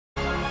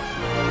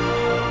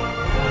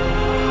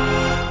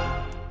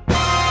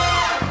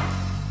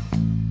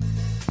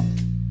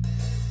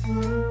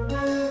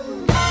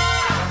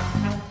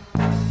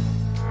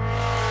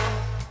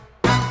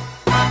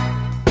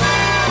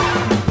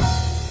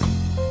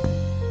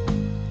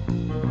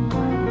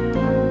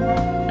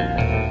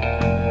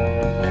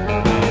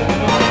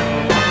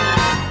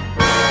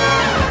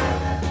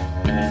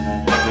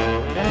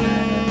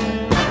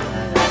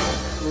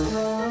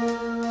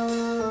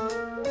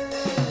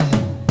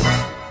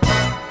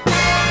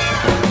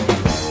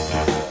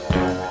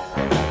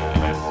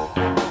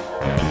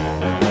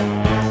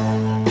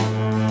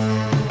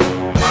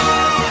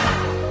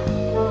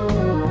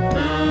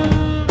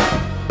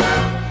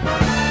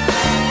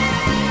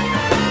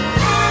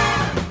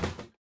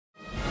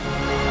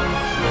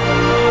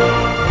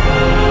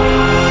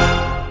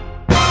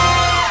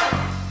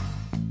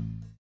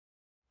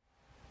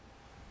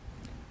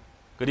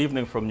Good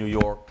evening from New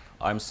York.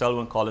 I'm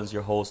Selwyn Collins,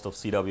 your host of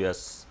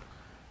CWS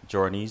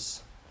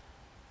Journeys.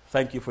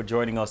 Thank you for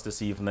joining us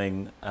this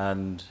evening.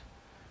 And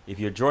if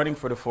you're joining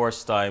for the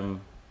first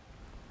time,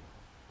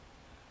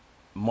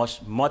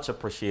 much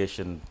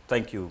appreciation.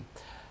 Thank you.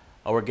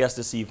 Our guest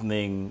this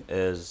evening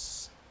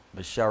is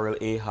Ms. Cheryl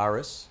A.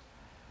 Harris,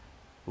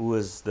 who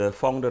is the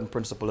founder and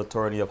principal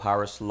attorney of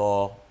Harris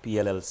Law,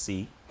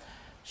 PLLC.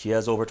 She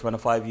has over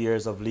 25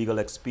 years of legal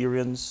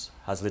experience,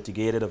 has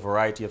litigated a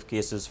variety of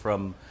cases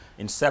from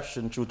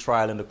inception through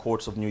trial in the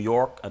courts of New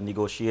York, and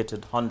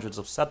negotiated hundreds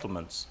of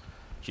settlements.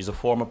 She's a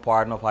former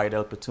partner of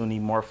Heidel Petuni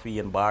Murphy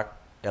and Bach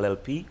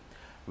LLP,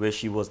 where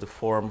she was the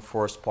firm's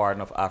first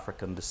partner of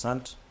African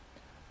descent.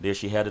 There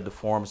she headed the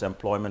firm's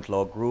employment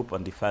law group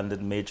and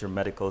defended major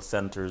medical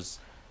centers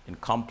in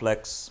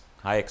complex,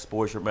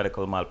 high-exposure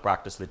medical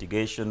malpractice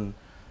litigation,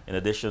 in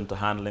addition to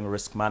handling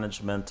risk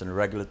management and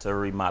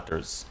regulatory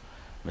matters.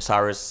 Ms.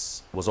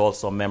 Harris was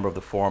also a member of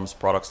the firm's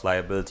products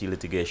liability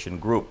litigation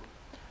group.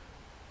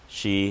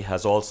 She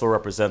has also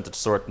represented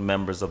certain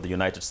members of the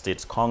United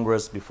States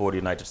Congress before the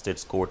United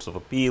States Courts of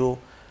Appeal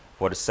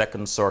for the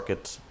Second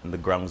Circuit in the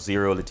Ground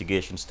Zero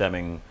litigation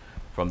stemming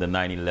from the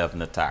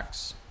 9/11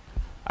 attacks.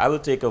 I will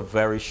take a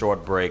very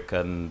short break,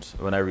 and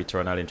when I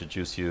return, I'll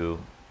introduce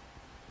you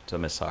to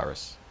Ms.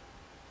 Harris.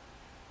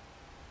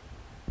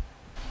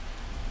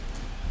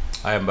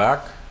 I am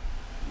back,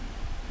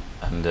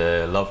 and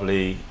the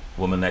lovely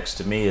woman next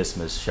to me is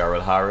Ms.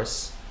 Cheryl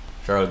Harris.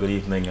 Cheryl, good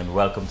evening, and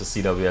welcome to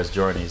CWS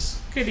Journeys.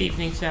 Good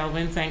evening,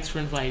 Selwyn. Thanks for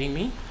inviting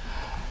me.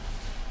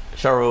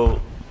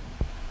 Cheryl,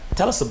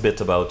 tell us a bit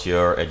about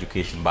your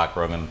education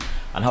background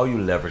and how you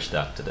leverage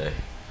that today.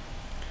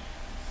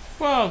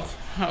 Well,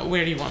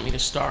 where do you want me to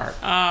start?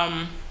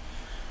 I'm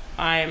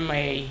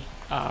a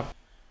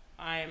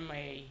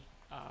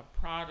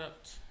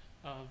product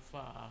of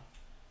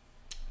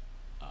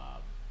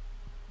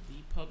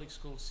the public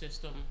school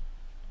system,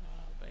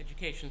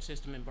 education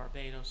system in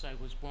Barbados. I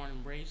was born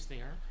and raised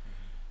there,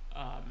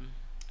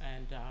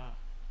 and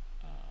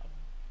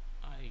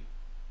I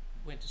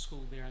went to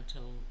school there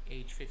until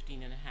age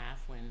 15 and a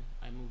half when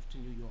I moved to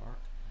New York.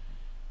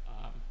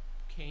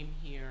 Came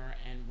here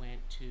and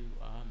went to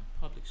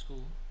public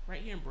school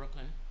right here in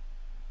Brooklyn,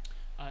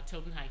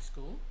 Tilden High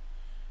School.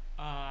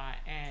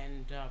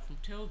 And from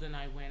Tilden,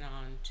 I went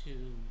on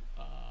to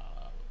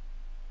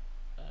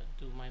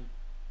do my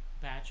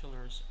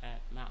bachelor's at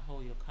Mount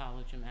Holyoke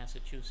College in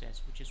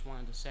Massachusetts, which is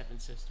one of the Seven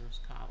Sisters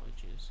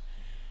colleges.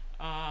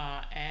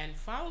 And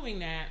following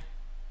that,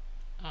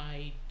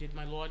 I did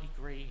my law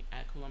degree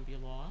at Columbia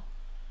Law,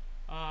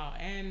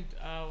 and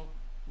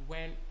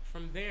went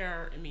from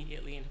there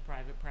immediately into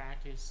private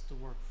practice to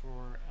work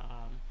for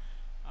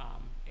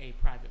a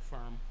private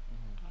firm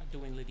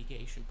doing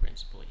litigation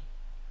principally.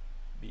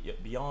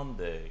 Beyond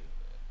the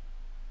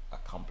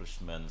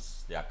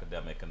accomplishments, the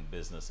academic and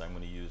business, I'm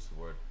going to use the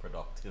word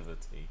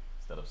productivity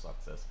instead of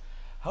success.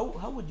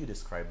 How would you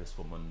describe this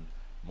woman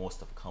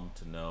most have come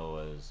to know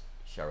as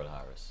Cheryl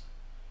Harris?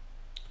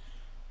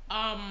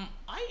 I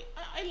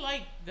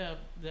like the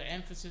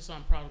emphasis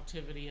on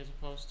productivity as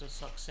opposed to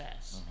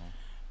success,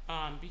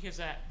 because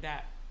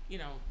that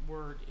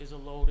word is a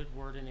loaded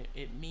word, and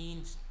it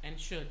means and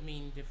should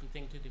mean different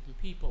things to different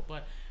people.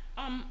 But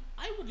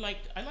I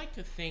like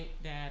to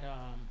think that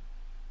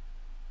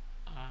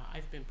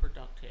I've been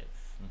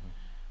productive.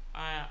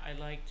 I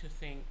like to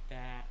think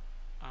that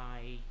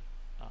I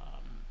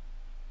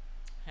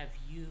have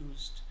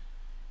used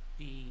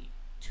the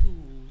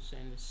tools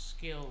and the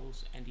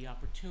skills and the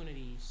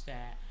opportunities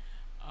that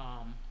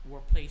were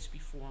placed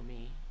before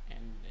me,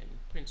 and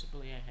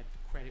principally I have to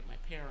credit my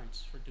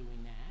parents for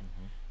doing that,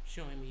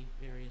 showing me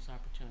various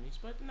opportunities,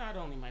 but not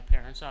only my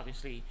parents,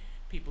 obviously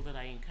people that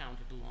I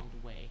encountered along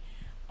the way,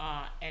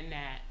 and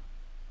that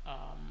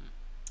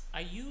I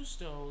use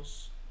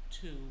those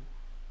to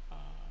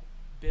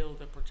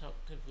build a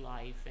productive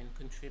life and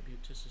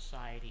contribute to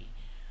society.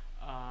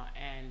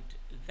 And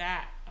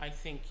that, I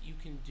think, you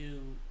can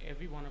do,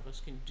 every one of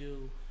us can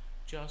do,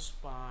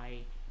 just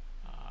by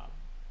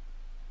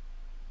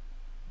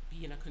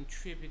being a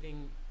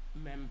contributing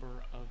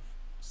member of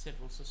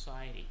civil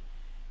society.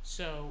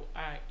 So,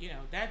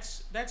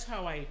 that's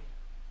how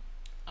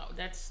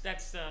that's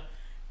the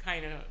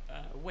kind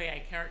of way I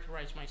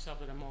characterize myself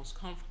that I'm most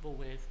comfortable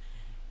with,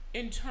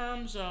 in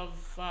terms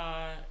of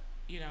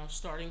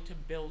starting to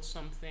build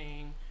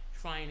something,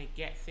 trying to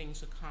get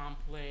things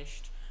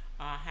accomplished,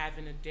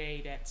 having a day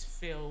that's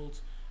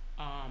filled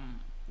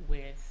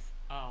with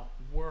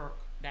work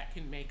that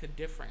can make a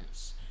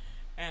difference.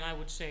 And I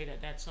would say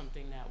that that's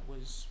something that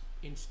was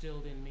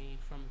instilled in me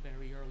from a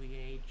very early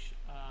age.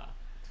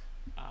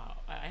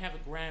 I have a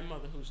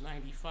grandmother who's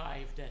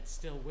 95 that's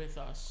still with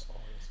us. Oh,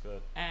 that's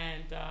good.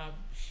 And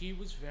she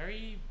was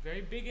very,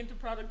 very big into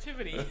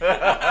productivity.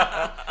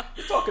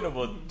 Talking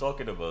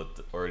about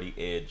early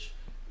age,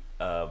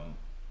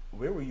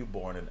 where were you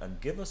born,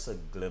 and give us a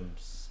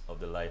glimpse of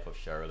the life of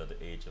Cheryl at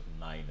the age of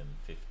 9 and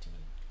 15.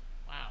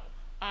 Wow.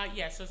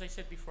 Yes, as I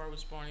said before, I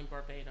was born in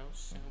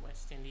Barbados in the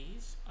West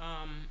Indies,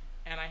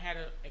 and I had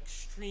an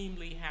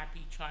extremely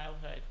happy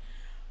childhood.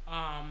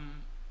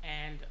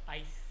 And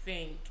I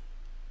think,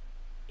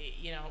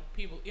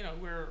 people,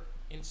 we're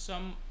in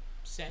some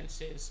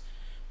senses,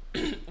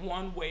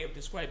 one way of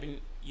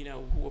describing,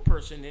 who a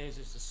person is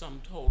the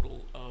sum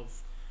total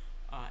of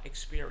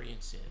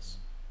experiences.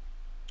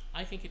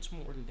 I think it's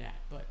more than that,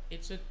 but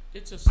it's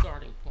a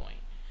starting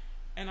point.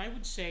 And I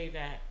would say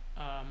that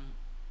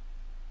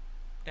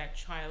that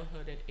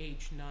childhood at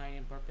age 9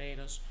 in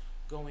Barbados,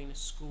 going to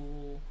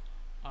school,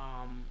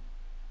 um,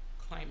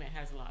 climate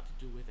has a lot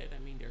to do with it. I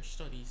mean, there are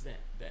studies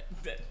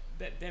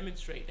that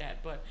demonstrate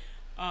that, but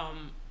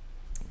um,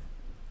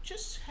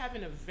 just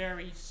having a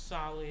very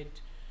solid,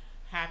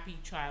 happy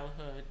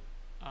childhood,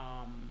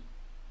 um,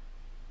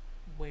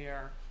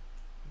 where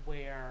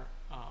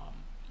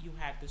you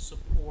had the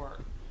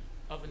support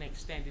of an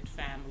extended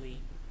family,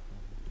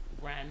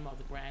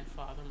 grandmother,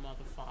 grandfather,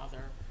 mother,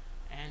 father,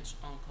 aunts,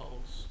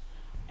 uncles,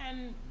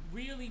 and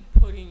really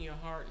putting your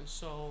heart and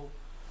soul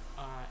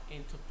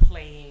into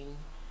playing,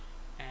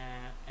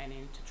 and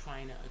into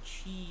trying to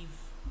achieve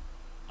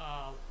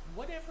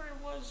whatever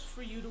it was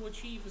for you to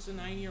achieve as a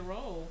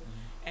 9-year-old,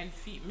 and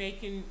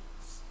making,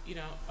 you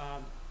know,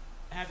 um,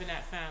 having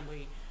that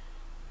family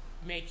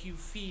make you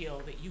feel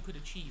that you could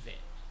achieve it.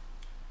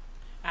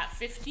 At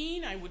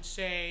 15, I would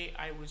say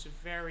I was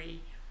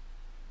very,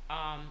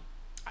 um,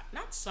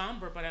 not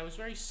somber, but I was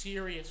very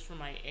serious for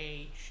my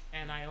age,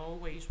 and I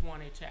always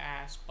wanted to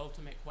ask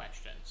ultimate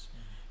questions.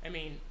 I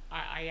mean,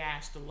 I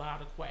asked a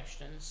lot of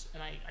questions,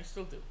 and I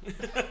still do.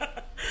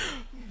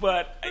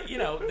 But,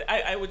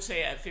 I would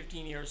say at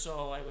 15 years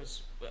old, I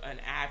was an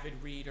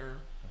avid reader,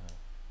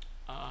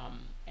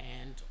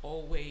 and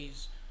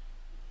always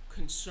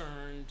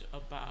concerned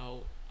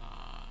about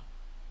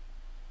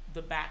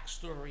the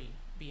backstory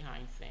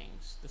behind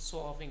things, the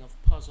solving of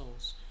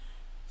puzzles.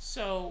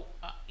 So,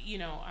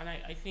 and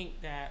I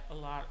think that a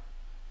lot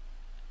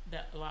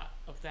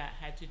of that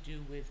had to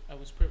do with I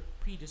was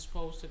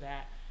predisposed to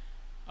that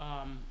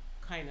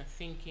kind of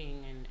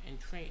thinking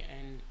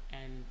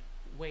and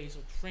ways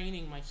of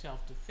training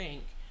myself to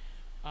think.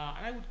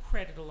 And I would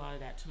credit a lot of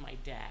that to my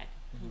dad,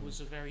 who was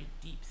a very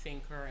deep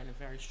thinker and a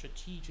very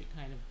strategic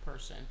kind of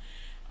person.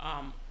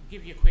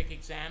 Give you a quick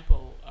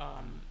example.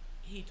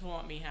 He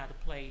taught me how to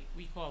play,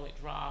 we call it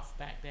draft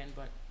back then,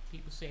 but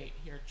people say it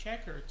here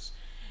checkers.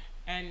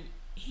 And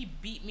he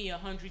beat me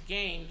 100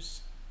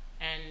 games,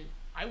 and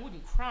I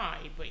wouldn't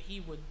cry, but he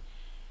would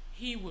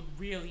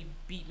really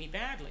beat me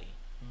badly.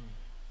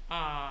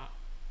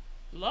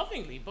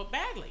 Lovingly, but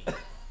badly.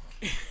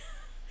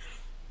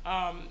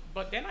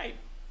 But then I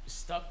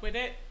stuck with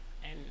it,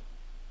 and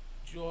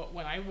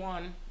when I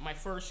won my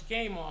first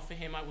game off of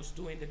him, I was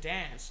doing the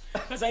dance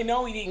because I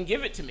know he didn't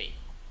give it to me.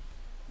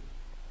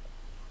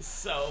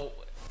 So,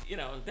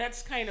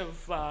 that's kind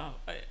of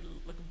like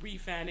a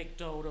brief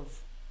anecdote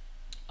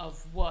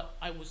of what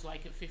I was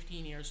like at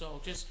 15 years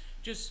old.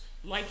 Just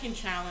liking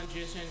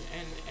challenges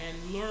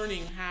and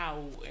learning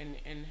how,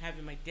 and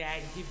having my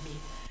dad give me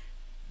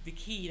the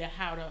key to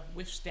how to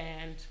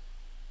withstand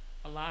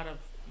a lot of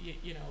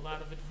a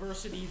lot of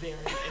adversity there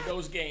in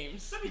those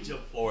games. Let me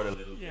jump forward a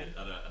little bit,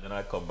 and then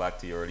I come back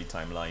to your early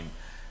timeline.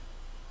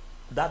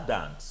 That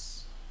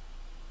dance,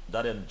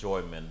 that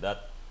enjoyment,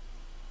 that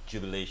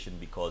jubilation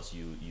because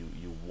you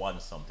won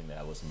something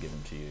that wasn't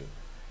given to you.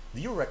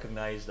 Do you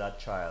recognize that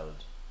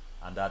child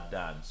and that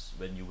dance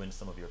when you win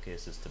some of your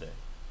cases today?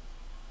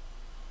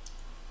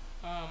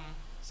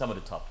 Some of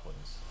the top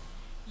ones.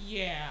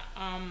 Yeah.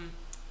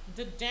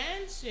 The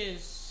dance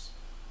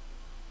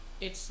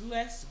it's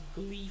less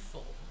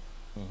gleeful,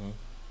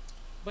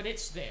 but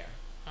it's there.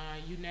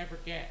 You never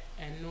get,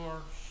 and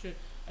nor should,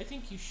 I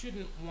think you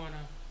shouldn't want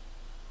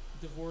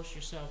to divorce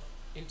yourself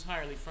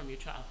entirely from your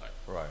childhood.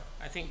 Right.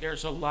 I think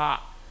there's a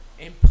lot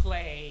in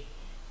play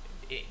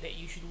that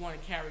you should want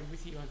to carry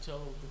with you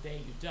until the day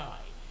you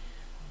die.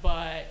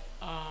 But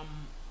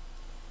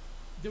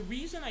the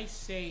reason I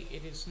say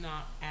it is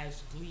not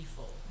as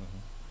gleeful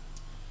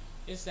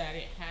is that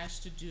it has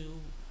to do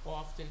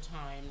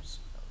oftentimes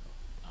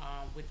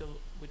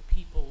with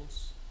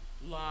people's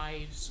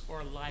lives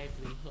or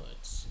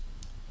livelihoods.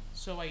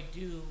 So I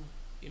do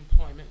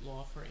employment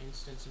law, for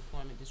instance,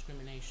 employment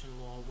discrimination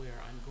law, where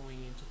I'm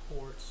going into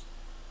courts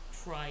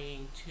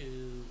trying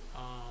to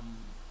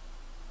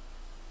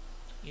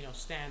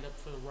stand up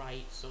for the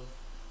rights of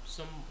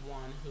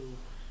someone who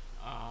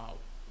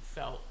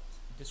felt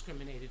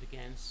discriminated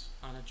against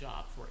on a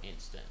job, for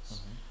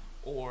instance,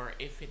 or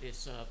if it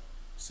is a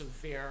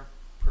severe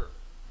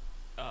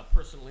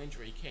personal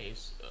injury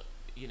case,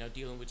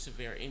 dealing with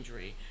severe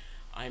injury,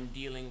 I'm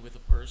dealing with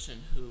a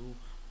person who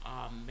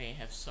may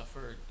have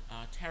suffered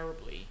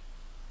terribly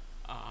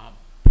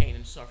pain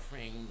and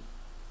suffering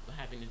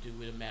having to do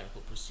with a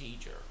medical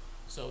procedure.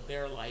 So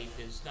their life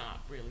is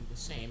not really the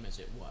same as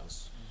it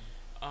was.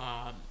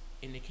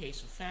 In the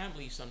case of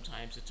family,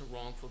 sometimes it's a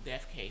wrongful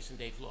death case, and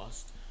they've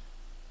lost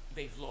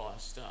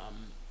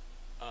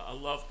a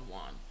loved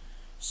one.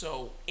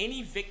 So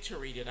any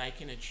victory that I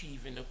can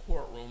achieve in the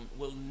courtroom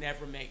will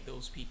never make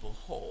those people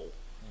whole.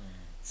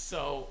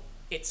 So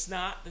it's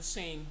not the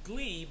same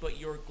glee, but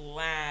you're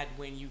glad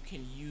when you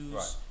can use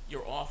Right.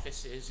 your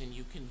offices and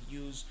you can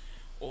use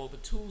all the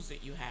tools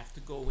that you have to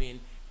go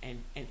in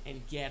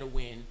and get a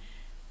win.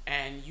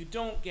 And you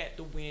don't get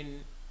the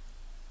win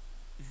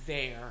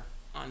there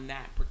on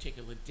that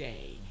particular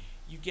day.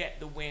 You get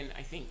the win,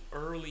 I think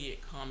early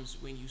it comes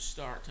when you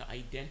start to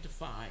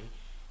identify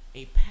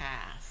a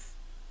path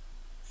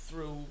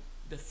through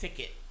the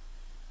thicket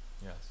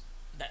Yes.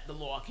 that the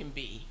law can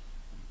be,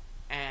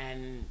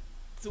 and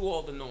through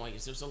all the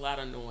noise. There's a lot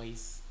of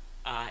noise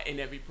in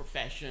every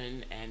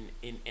profession and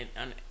in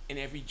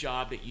every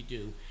job that you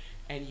do,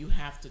 and you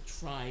have to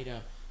try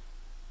to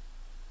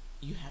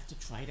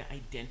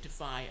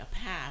identify a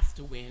path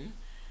to win,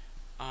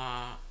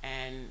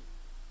 and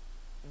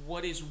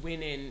what is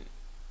winning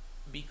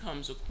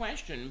becomes a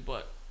question,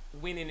 but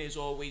winning is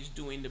always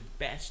doing the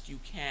best you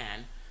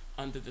can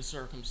under the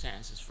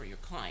circumstances for your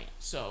client.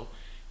 So,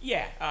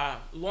 yeah,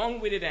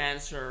 long-winded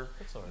answer.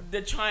 That's all right.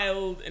 The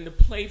child and the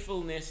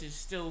playfulness is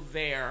still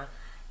there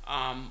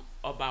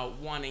about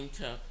wanting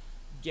to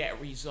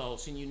get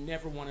results, and you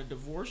never want to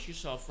divorce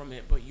yourself from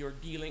it, but you're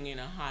dealing in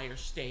a higher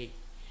stake.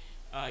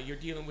 You're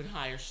dealing with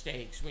higher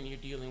stakes when you're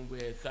dealing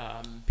with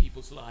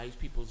people's lives,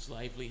 people's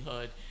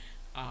livelihood,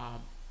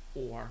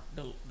 or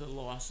the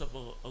loss of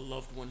a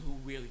loved one who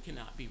really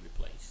cannot be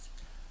replaced.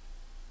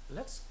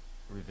 Let's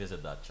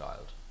revisit that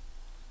child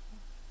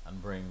and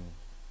bring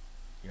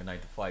your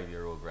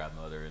 95-year-old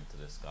grandmother into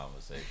this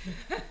conversation.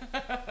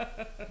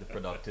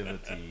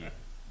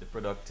 the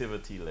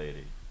productivity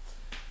lady.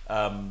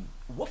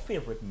 What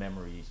favorite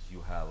memories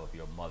you have of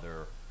your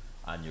mother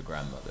and your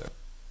grandmother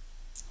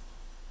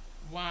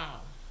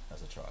Wow.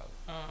 as a child?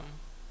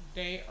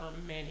 They are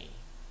many.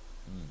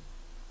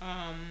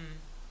 Mm.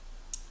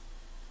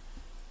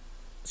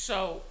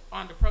 So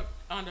on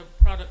the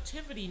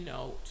productivity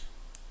note,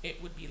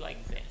 it would be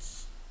like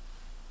this.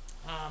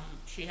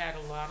 She had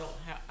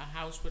a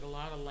house with a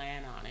lot of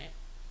land on it,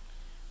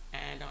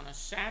 and on a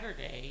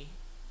Saturday,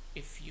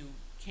 if you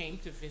came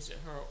to visit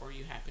her or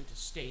you happened to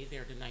stay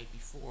there the night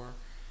before,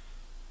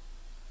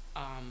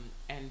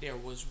 and there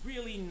was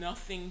really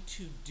nothing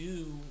to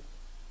do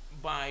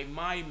by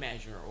my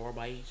measure or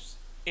by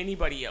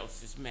anybody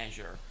else's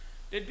measure,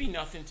 there'd be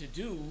nothing to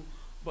do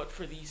but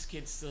for these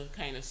kids to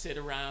kind of sit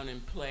around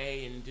and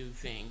play and do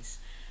things.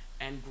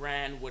 And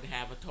Gran would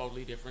have a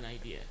totally different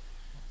idea.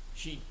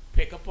 She'd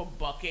pick up a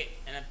bucket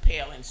and a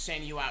pail and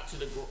send you out to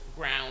the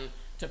ground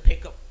to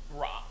pick up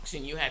rocks,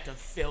 and you had to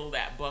fill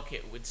that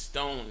bucket with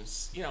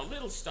stones,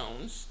 little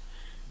stones.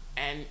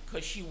 And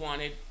because she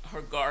wanted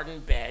her garden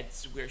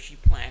beds where she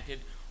planted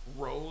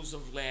rows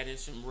of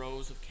lettuce and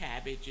rows of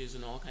cabbages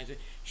and all kinds of,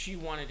 she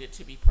wanted it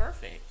to be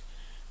perfect.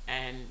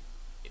 And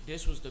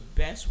this was the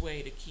best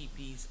way to keep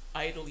these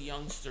idle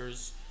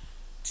youngsters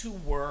to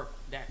work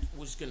that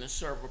was going to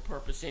serve a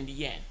purpose in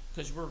the end,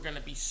 because we're going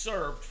to be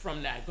served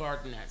from that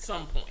garden at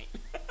some point.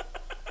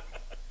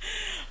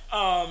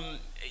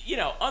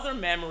 Other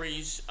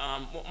memories,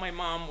 my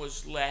mom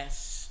was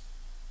less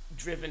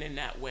driven in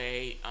that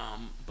way,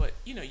 but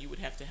you would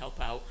have to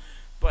help out.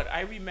 But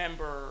I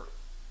remember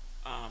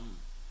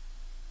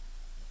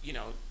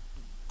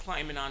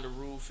climbing on the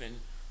roof and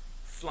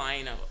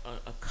flying a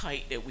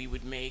kite that we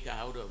would make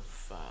out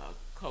of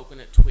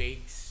coconut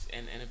twigs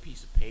and a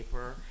piece of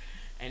paper,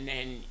 and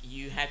then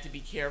you had to be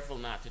careful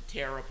not to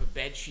tear up a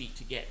bed sheet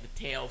to get the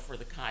tail for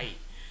the kite,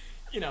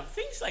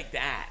 things like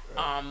that.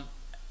 Right.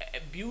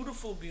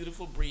 Beautiful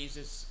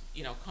breezes,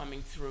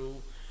 coming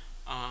through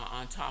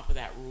on top of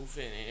that roof,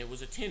 and it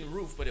was a tin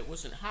roof, but it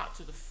wasn't hot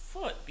to the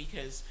foot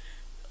because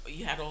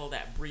you had all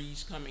that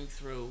breeze coming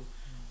through.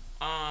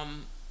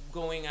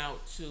 Going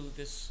out to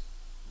this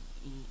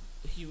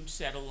huge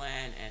set of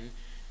land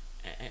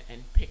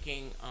and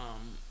picking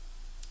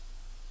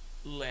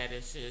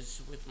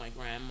lettuces with my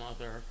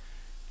grandmother,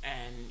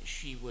 and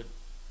she would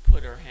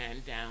put her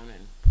hand down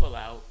and pull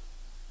out,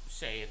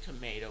 say, a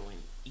tomato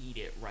and eat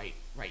it right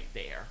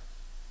there.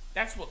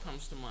 That's what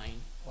comes to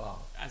mind. Wow.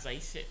 As I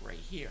sit right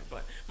here.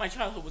 But my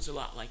childhood was a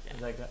lot like that.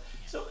 Like that.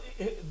 Yeah. So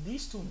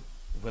these two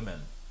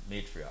women,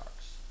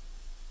 matriarchs,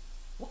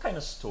 what kind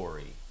of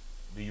story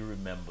do you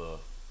remember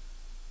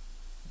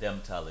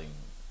them telling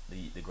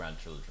the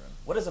grandchildren?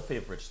 What is a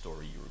favorite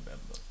story you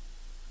remember?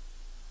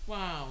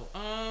 Wow.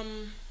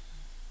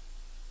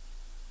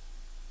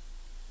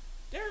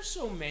 There are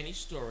so many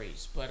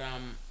stories, but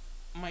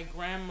my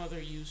grandmother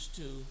used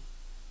to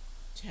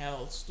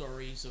tell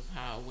stories of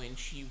how when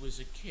she was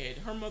a kid,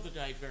 her mother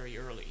died very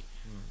early.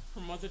 Her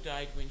mother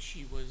died when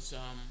she was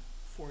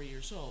 4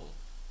 years old.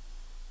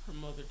 Her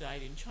mother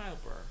died in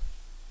childbirth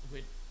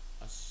with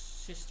a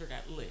sister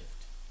that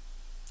lived.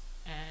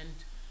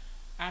 And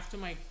after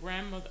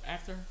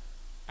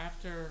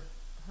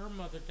her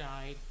mother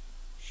died,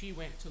 she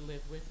went to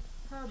live with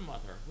her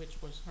mother,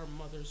 which was her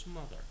mother's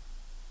mother.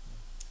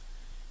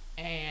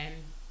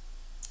 And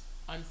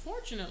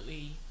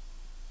unfortunately,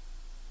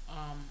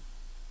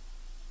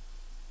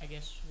 I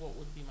guess what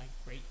would be my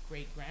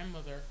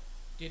great-great-grandmother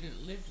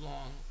didn't live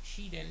long.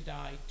 She then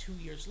died 2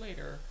 years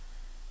later,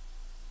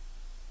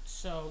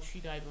 So she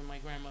died when my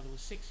grandmother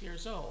was 6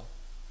 years old.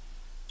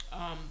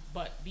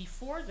 But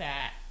before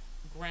that,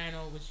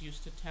 Grandma was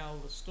used to tell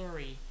the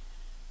story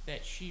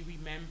that she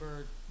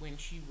remembered when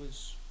she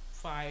was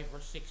 5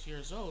 or 6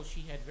 years old.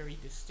 She had very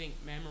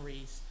distinct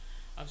memories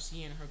of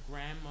seeing her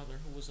grandmother,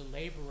 who was a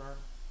laborer,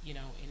 in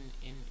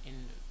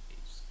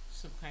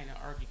some kind of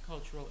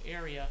agricultural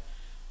area,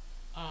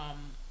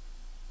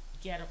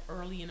 get up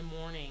early in the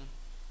morning,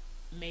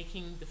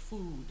 making the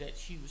food that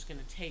she was going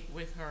to take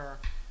with her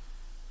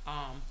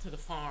to the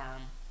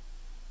farm,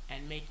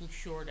 and making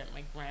sure that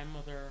my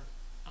grandmother,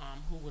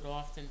 who would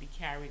often be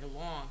carried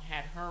along,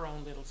 had her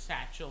own little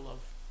satchel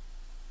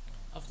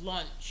of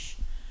lunch.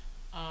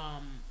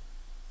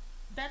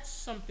 That's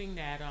something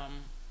that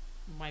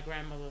my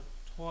grandmother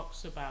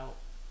talks about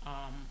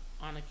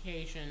on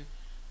occasion,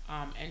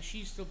 and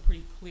she's still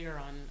pretty clear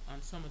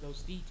on some of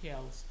those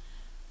details.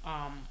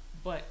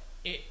 But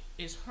it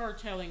is her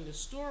telling the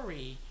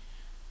story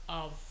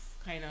of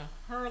kind of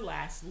her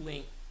last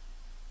link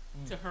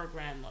to her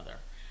grandmother.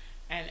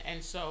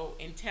 And so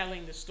in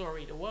telling the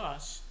story to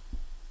us,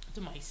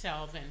 to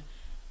myself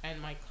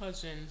and my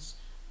cousins,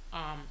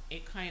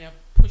 it kind of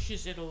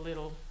pushes it a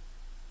little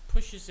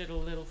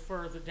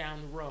further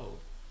down the road.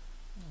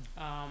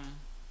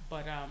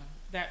 But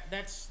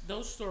that's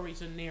those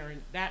stories are near,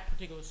 and that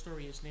particular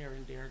story is near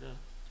and dear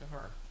to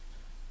her.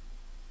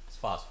 Let's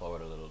fast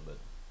forward a little bit.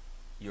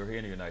 You're here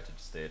in the United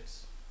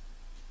States.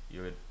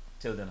 You're at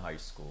Tilden High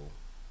School,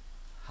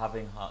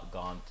 having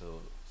gone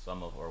to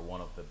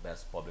one of the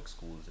best public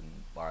schools in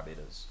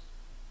Barbados.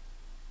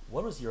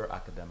 What was your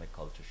academic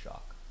culture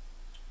shock?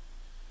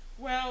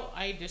 Well,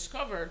 I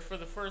discovered for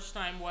the first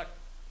time what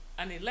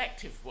an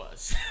elective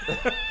was.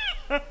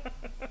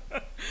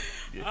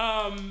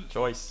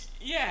 Choice.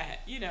 Yeah,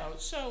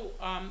 so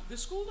the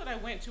school that I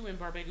went to in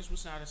Barbados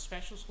was not a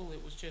special school.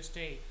 It was just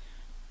a,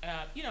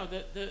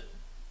 the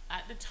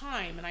at the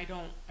time, and I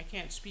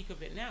can't speak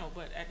of it now,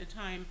 but at the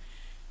time,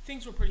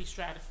 things were pretty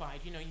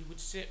stratified. You would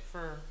sit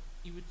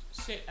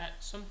at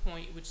some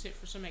point, you would sit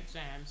for some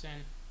exams,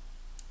 and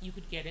you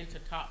could get into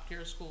top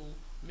tier school,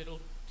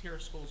 middle tier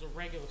schools, or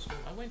regular school.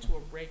 I went to a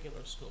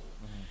regular school.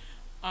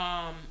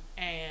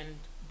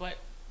 But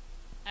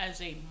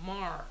as a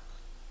mark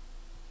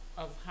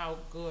of how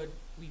good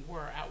we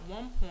were, at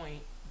one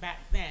point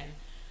back then,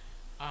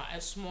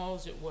 as small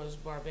as it was,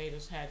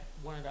 Barbados had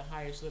one of the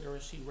highest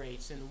literacy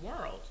rates in the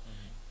world.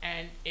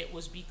 And it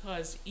was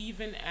because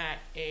even at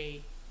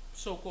a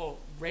so-called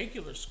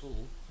regular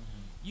school,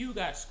 you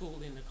got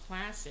schooled in the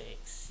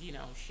classics,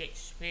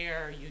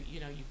 Shakespeare,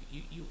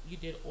 you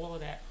did all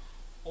of that,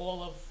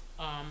 all of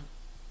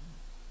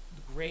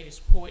the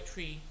greatest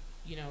poetry,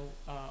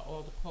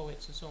 all the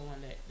poets and so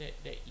on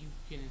that you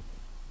can,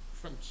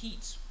 from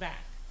Keats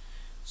back.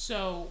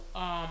 So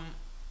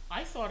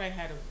I thought I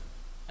had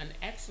an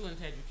excellent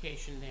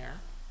education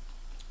there,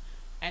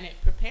 and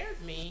it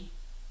prepared me.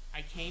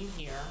 I came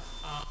here.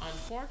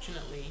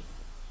 Unfortunately,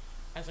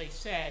 as I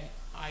said,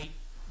 I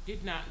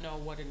did not know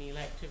what an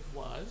elective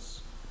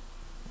was.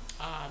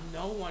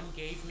 No one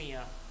gave me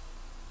a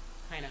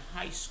kind of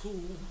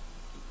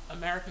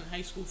American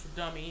high school for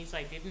dummies.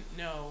 I didn't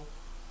know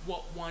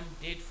what one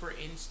did, for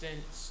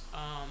instance,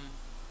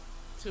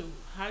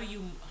 how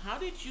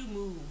did you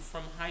move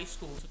from high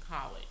school to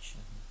college?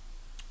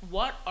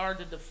 What are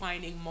the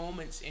defining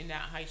moments in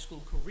that high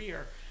school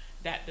career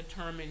that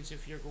determines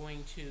if you're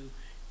going to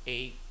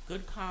a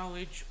good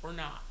college or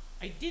not?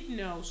 I did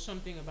know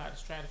something about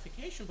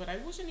stratification, but I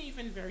wasn't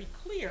even very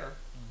clear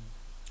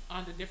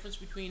on the difference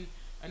between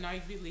an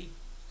Ivy League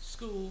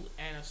school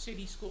and a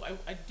city school.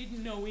 I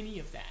didn't know any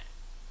of that.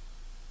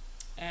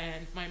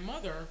 And my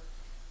mother,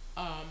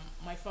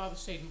 my father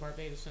stayed in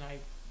Barbados and I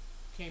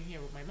came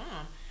here with my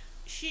mom.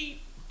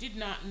 She did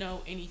not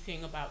know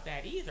anything about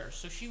that either,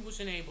 so she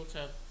wasn't able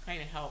to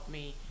kind of help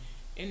me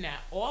in that.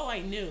 All I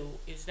knew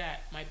is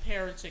that my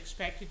parents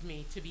expected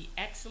me to be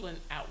excellent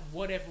at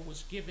whatever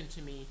was given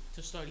to me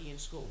to study in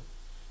school,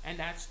 and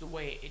that's the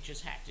way it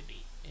just had to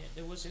be.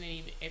 There wasn't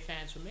any ifs,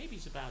 ands, or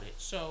maybes about it.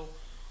 So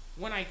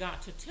when I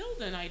got to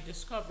Tilden, I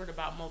discovered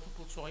about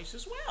multiple choice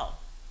as well.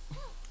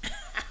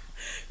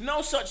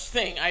 No such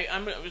thing. I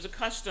was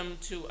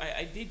accustomed to.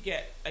 I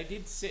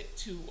did sit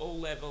two O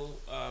levels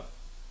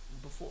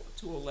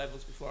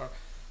before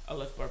I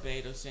left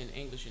Barbados in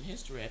English and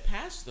history. I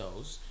passed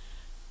those,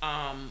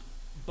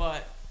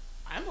 but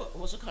I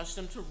was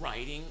accustomed to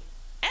writing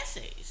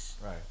essays.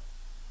 Right.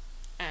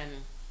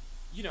 And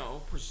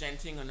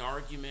presenting an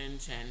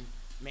argument and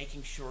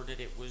making sure that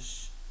it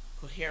was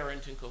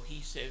coherent and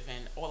cohesive,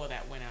 and all of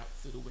that went out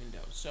through the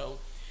window. So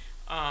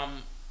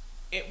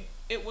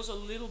it was a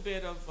little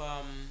bit of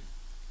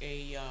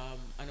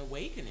an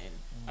awakening.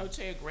 I would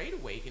say a great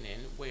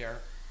awakening,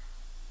 where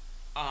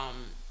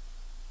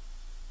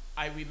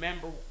I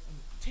remember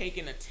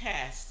taking a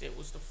test. It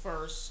was the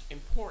first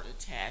important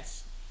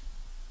test,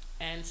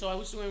 and so I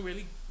was doing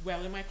really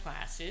well in my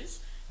classes,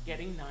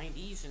 getting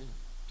 90s, and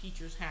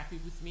teachers happy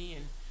with me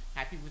and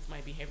happy with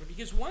my behavior.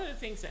 Because one of the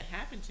things that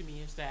happened to me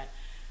is that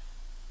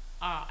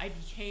I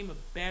became a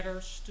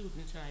better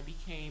student, and I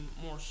became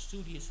more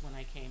studious when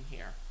I came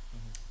here.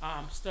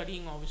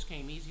 Studying always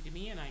came easy to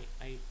me, and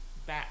I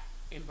back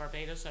in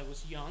Barbados, I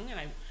was young,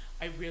 and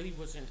I really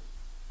wasn't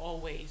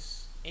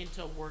always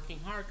into working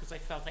hard because I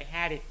felt I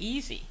had it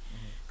easy.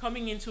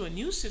 Coming into a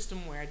new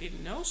system where I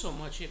didn't know so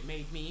much, it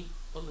made me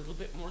a little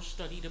bit more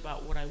studied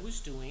about what I was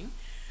doing.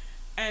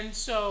 And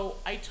so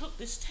I took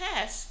this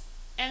test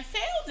and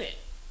failed it.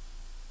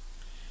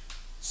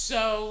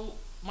 So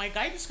my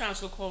guidance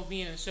counselor called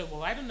me in and said,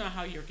 well, I don't know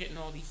how you're getting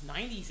all these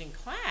 90s in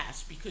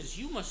class, because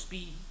you must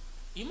be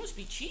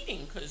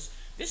cheating, because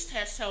this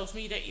test tells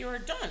me that you're a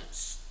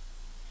dunce.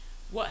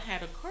 What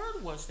had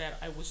occurred was that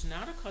I was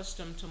not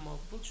accustomed to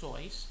multiple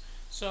choice.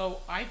 So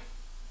I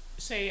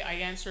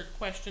answered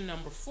question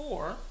number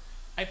 4,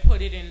 I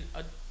put it in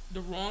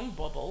the wrong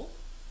bubble,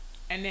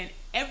 and then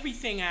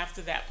everything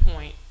after that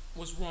point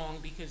was wrong,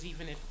 because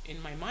even if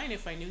in my mind,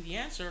 if I knew the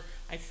answer,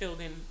 I filled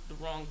in the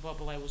wrong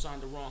bubble, I was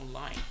on the wrong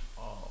line.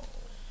 Oh.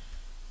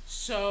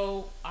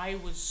 So I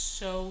was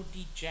so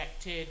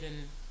dejected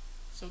and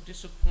so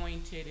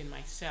disappointed in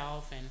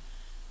myself, and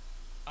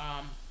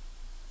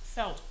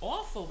felt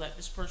awful that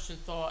this person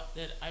thought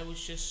that I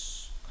was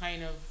just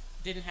kind of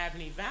didn't have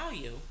any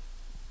value.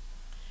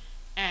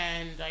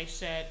 And I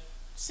said,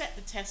 set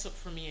the test up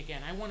for me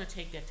again. I want to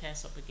take that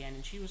test up again.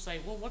 And she was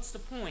like, well, what's the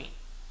point?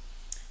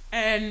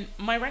 And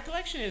my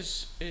recollection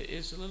is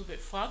a little bit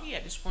foggy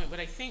at this point, but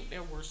I think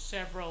there were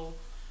several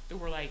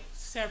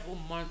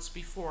months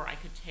before I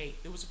could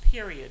take, there was a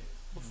period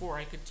before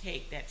I could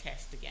take that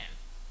test again.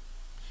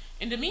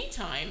 In the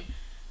meantime,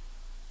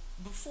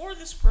 before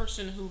this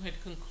person who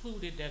had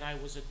concluded that I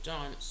was a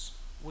dunce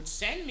would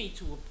send me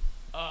to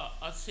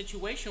a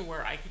situation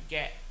where I could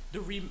get the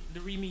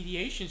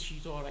remediation she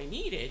thought I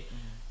needed,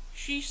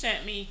 she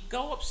sent me,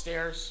 go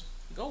upstairs,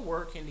 go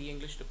work in the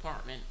English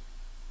department.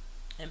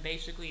 And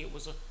basically it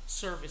was a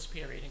service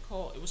period, and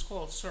it was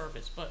called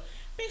service, but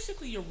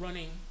basically you're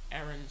running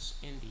errands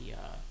in the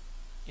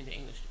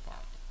English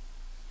department.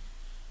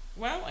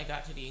 Well, I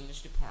got to the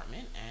English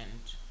department,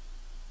 and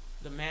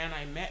the man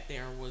I met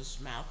there was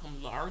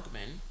Malcolm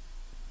Largman,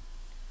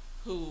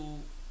 who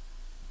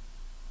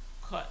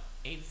cut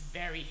a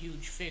very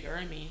huge figure.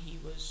 I mean,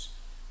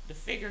 the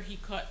figure he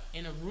cut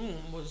in a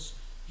room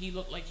he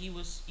looked like he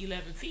was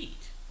 11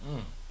 feet.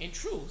 In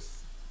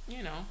truth,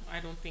 you know,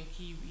 I don't think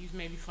he's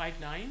maybe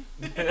 5'9",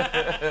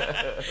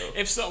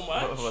 if so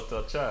much. What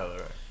a child,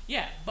 right?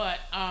 Yeah, but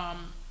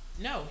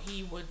no,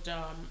 he would.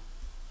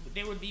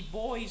 There would be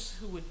boys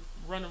who would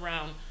run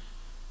around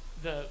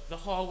the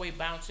hallway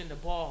bouncing the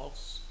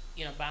balls,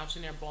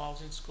 bouncing their balls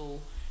in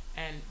school.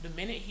 And the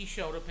minute he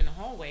showed up in the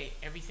hallway,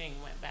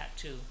 everything went back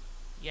to,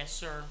 yes,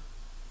 sir.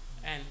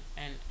 And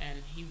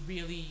he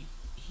really,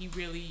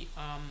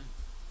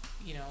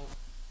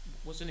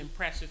 was an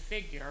impressive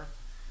figure.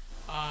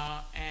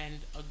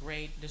 And a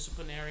great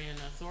disciplinarian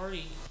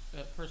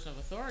person of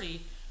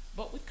authority,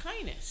 but with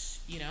kindness,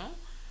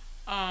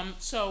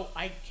 So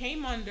I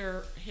came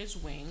under his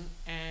wing,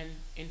 and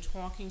in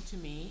talking to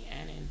me,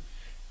 and in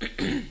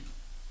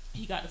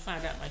he got to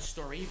find out my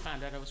story. He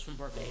found out I was from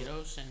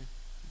Barbados and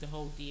the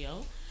whole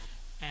deal,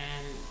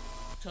 and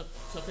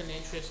took an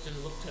interest and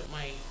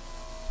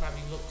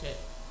probably looked at,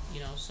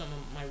 some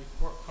of my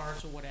report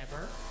cards or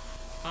whatever,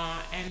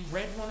 and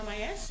read one of my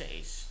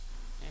essays.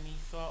 And he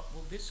thought,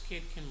 well, this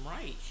kid can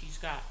write. She's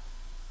got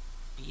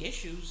the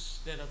issues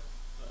that a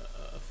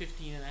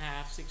 15 and a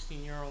half,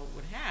 16-year-old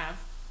would have,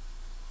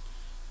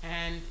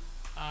 and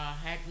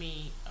had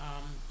me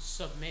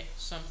submit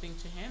something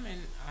to him,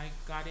 and I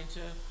got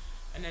into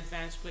an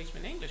advanced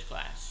placement English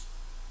class.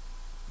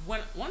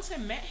 Once I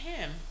met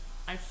him,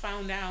 I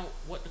found out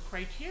what the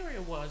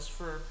criteria was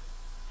for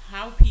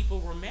how people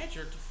were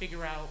measured to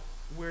figure out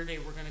where they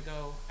were going to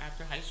go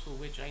after high school,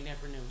 which I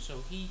never knew.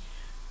 So he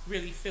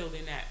really filled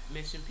in that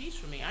missing piece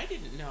for me. I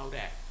didn't know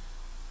that,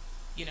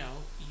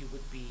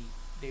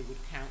 they would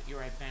count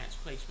your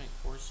advanced placement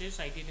courses.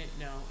 I didn't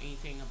know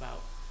anything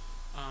about,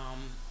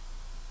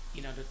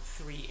 the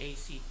 3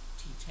 ACT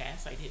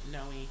tests. I didn't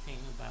know anything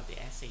about the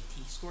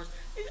SAT scores.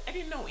 I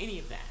didn't know any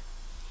of that.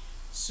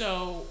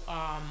 So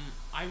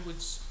I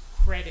would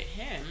credit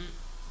him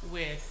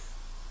with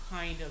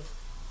kind of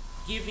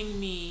giving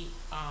me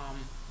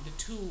the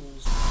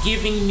tools,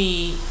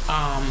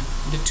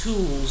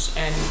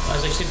 and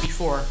as I said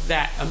before,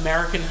 that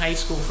American High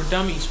School for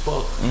Dummies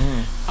book,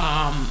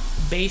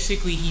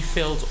 basically he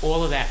filled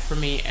all of that for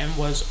me and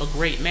was a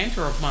great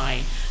mentor of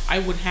mine. I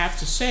would have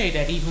to say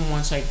that even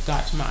once I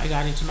got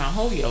into Mount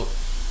Holyoke,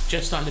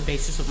 just on the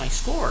basis of my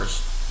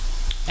scores,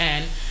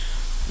 and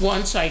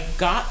once I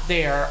got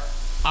there,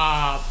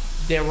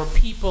 there were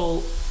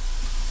people.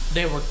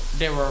 There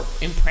were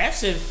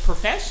impressive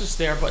professors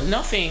there, but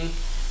nothing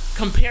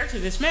compared to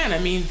this man. I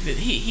mean,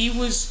 he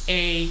was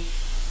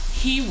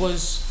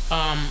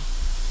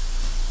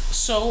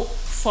so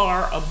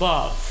far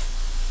above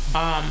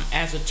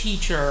as a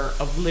teacher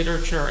of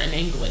literature and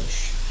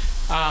English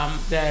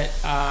that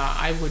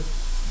I would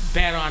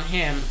bet on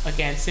him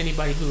against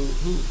anybody who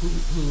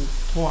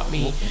taught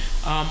me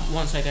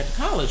once I got to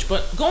college.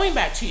 But going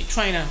back to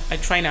I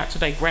try not to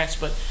digress,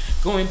 but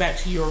going back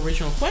to your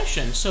original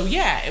question. So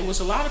yeah, it was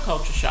a lot of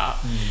culture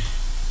shock.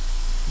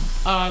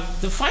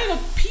 The final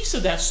piece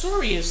of that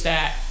story is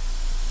that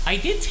I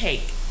did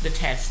take the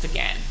test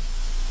again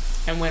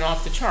and went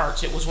off the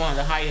charts. It was one of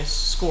the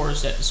highest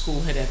scores that the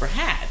school had ever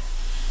had.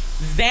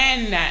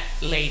 Then that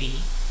lady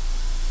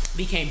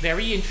became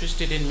very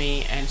interested in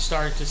me and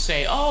started to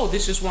say, oh,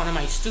 this is one of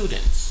my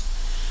students.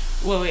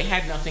 Well, it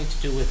had nothing to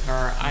do with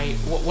her.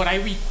 What I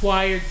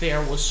required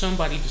there was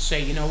somebody to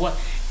say, you know what,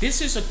 this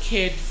is a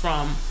kid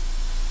from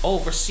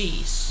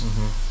overseas.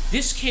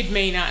 This kid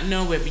may not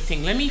know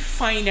everything. Let me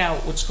find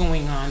out what's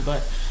going on.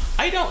 But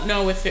I don't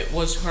know if it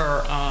was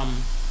her,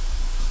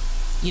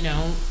 you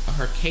know,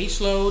 her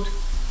caseload.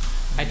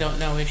 I don't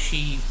know if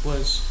she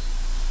was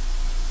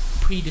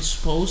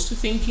predisposed to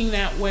thinking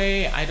that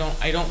way. I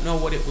don't know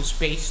what it was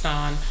based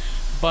on,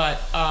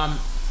 but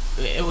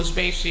it was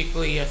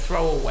basically a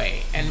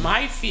throwaway. And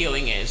my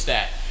feeling is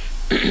that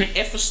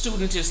if a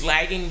student is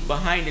lagging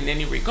behind in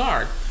any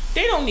regard,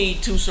 they don't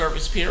need 2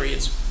 service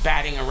periods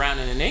batting around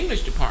in an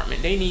English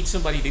department. They need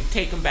somebody to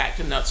take them back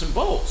to nuts and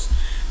bolts.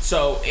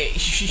 So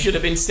she should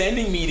have been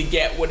sending me to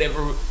get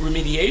whatever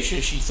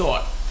remediation she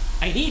thought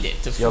I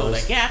needed to fill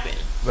that gap in.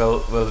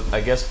 Well,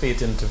 I guess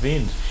fate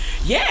intervened.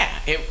 Yeah,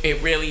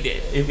 it really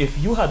did. If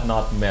you had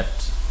not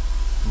met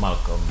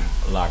Malcolm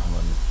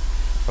Largman,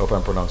 I hope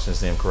I'm pronouncing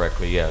his name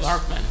correctly, yes.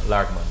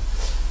 Largman.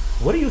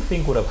 What do you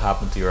think would have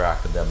happened to your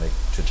academic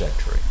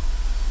trajectory?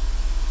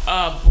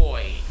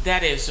 Boy,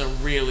 that is a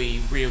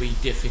really, really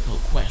difficult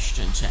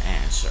question to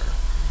answer.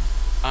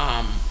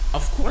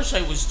 Of course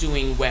I was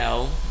doing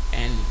well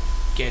and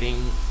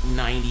getting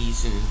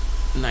 90s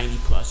and 90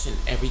 plus in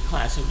every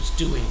class I was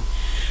doing.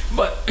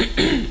 But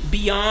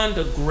beyond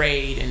a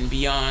grade and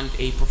beyond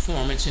a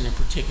performance in a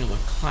particular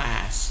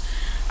class,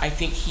 I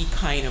think he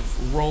kind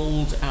of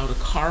rolled out a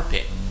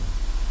carpet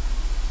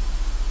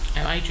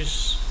and I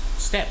just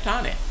stepped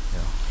on it.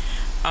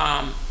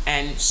 Yeah.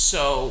 And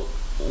so,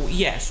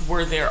 yes,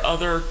 were there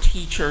other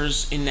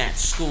teachers in that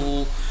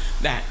school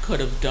that could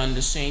have done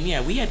the same?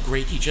 Yeah, we had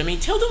great teachers. I mean,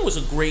 Tilden was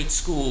a great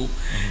school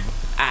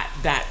at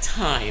that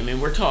time,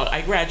 and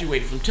I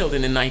graduated from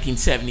Tilden in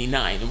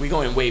 1979, and we're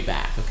going way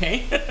back,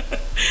 okay?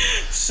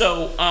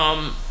 So,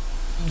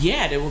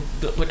 yeah,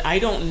 but I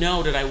don't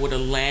know that I would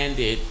have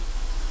landed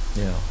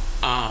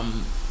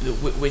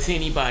with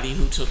anybody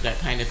who took that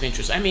kind of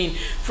interest. I mean,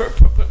 put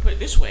it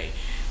this way,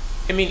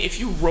 I mean, if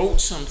you wrote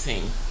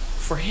something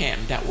for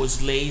him that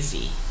was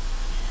lazy,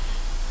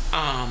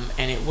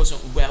 and it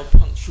wasn't well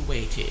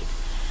punctuated,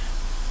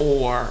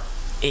 or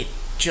it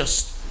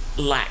just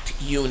lacked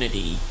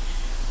unity,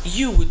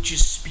 you would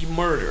just be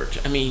murdered.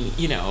 I mean,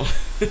 you know.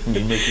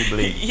 You make you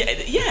bleed.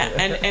 Yeah.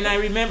 And I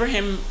remember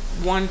him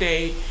one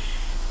day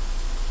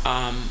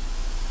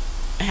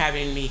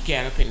having me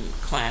get up in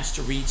class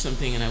to read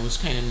something, and I was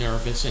kind of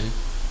nervous and,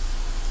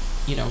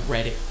 you know,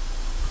 read it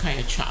kind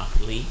of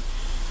choppily.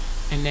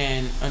 And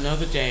then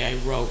another day I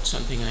wrote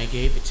something and I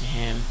gave it to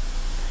him,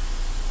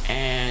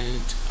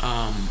 and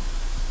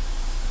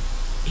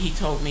he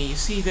told me, you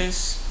see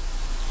this?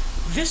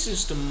 This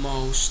is the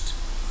most,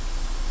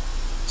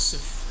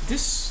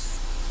 this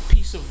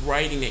piece of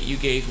writing that you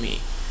gave me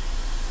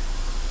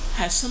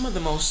has some of the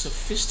most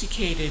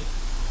sophisticated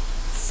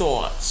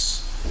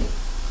thoughts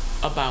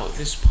about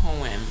this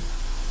poem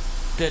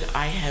that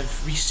I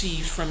have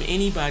received from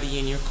anybody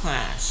in your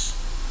class,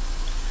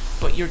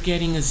 but you're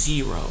getting a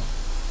 0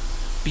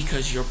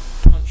 because your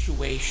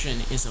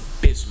punctuation is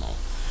abysmal.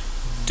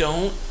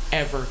 Don't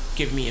ever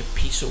give me a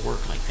piece of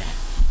work like that.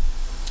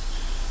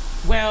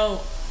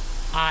 Well,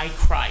 I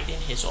cried in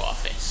his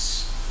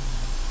office,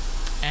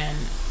 and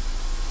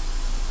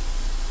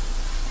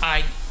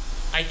I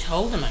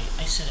told him,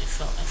 I said,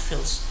 I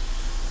feel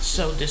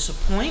so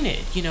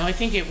disappointed. You know, I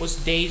think it was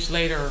days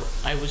later,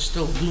 I was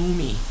still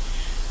gloomy,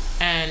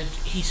 and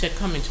he said,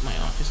 come into my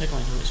office. I go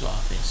into his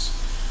office,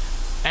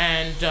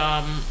 and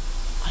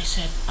I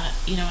said,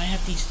 you know, I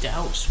have these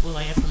doubts. Will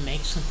I ever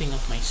make something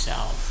of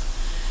myself?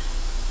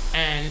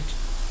 And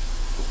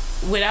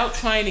without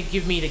trying to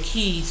give me the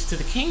keys to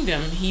the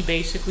kingdom, he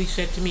basically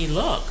said to me,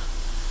 look,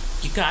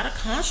 you got to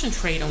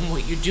concentrate on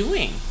what you're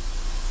doing.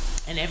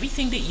 And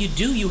everything that you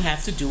do, you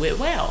have to do it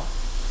well.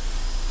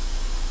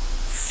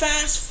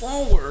 Fast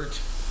forward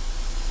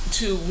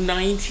to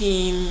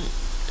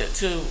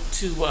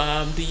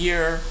the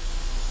year,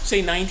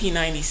 say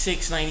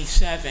 1996,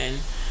 97,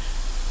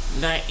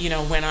 you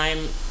know, when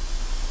I'm,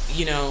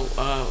 you know,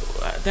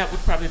 that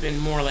would probably have been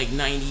more like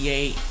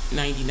 98,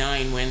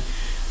 99, when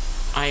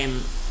I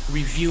am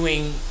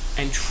reviewing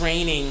and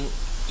training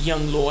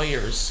young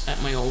lawyers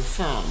at my old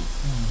firm.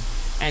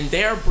 And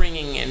they're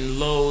bringing in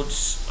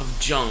loads of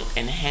junk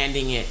and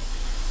handing it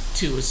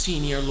to a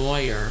senior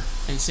lawyer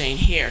and saying,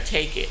 here,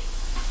 take it.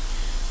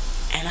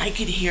 And I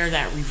could hear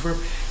that reverb.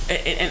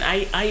 And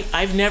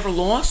I've never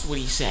lost what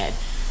he said.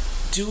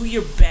 Do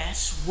your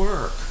best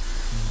work.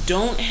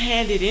 Don't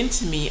hand it in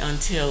to me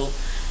until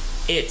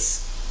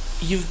it's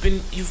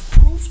you've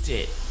proved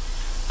it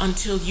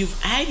until you've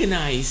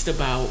agonized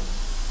about,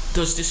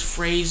 does this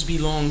phrase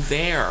belong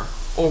there,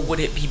 or would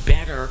it be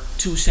better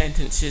two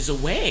sentences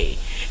away?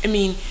 I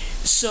mean,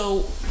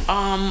 so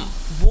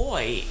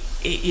boy,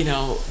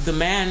 the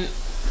man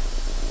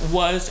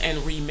was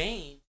and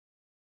remains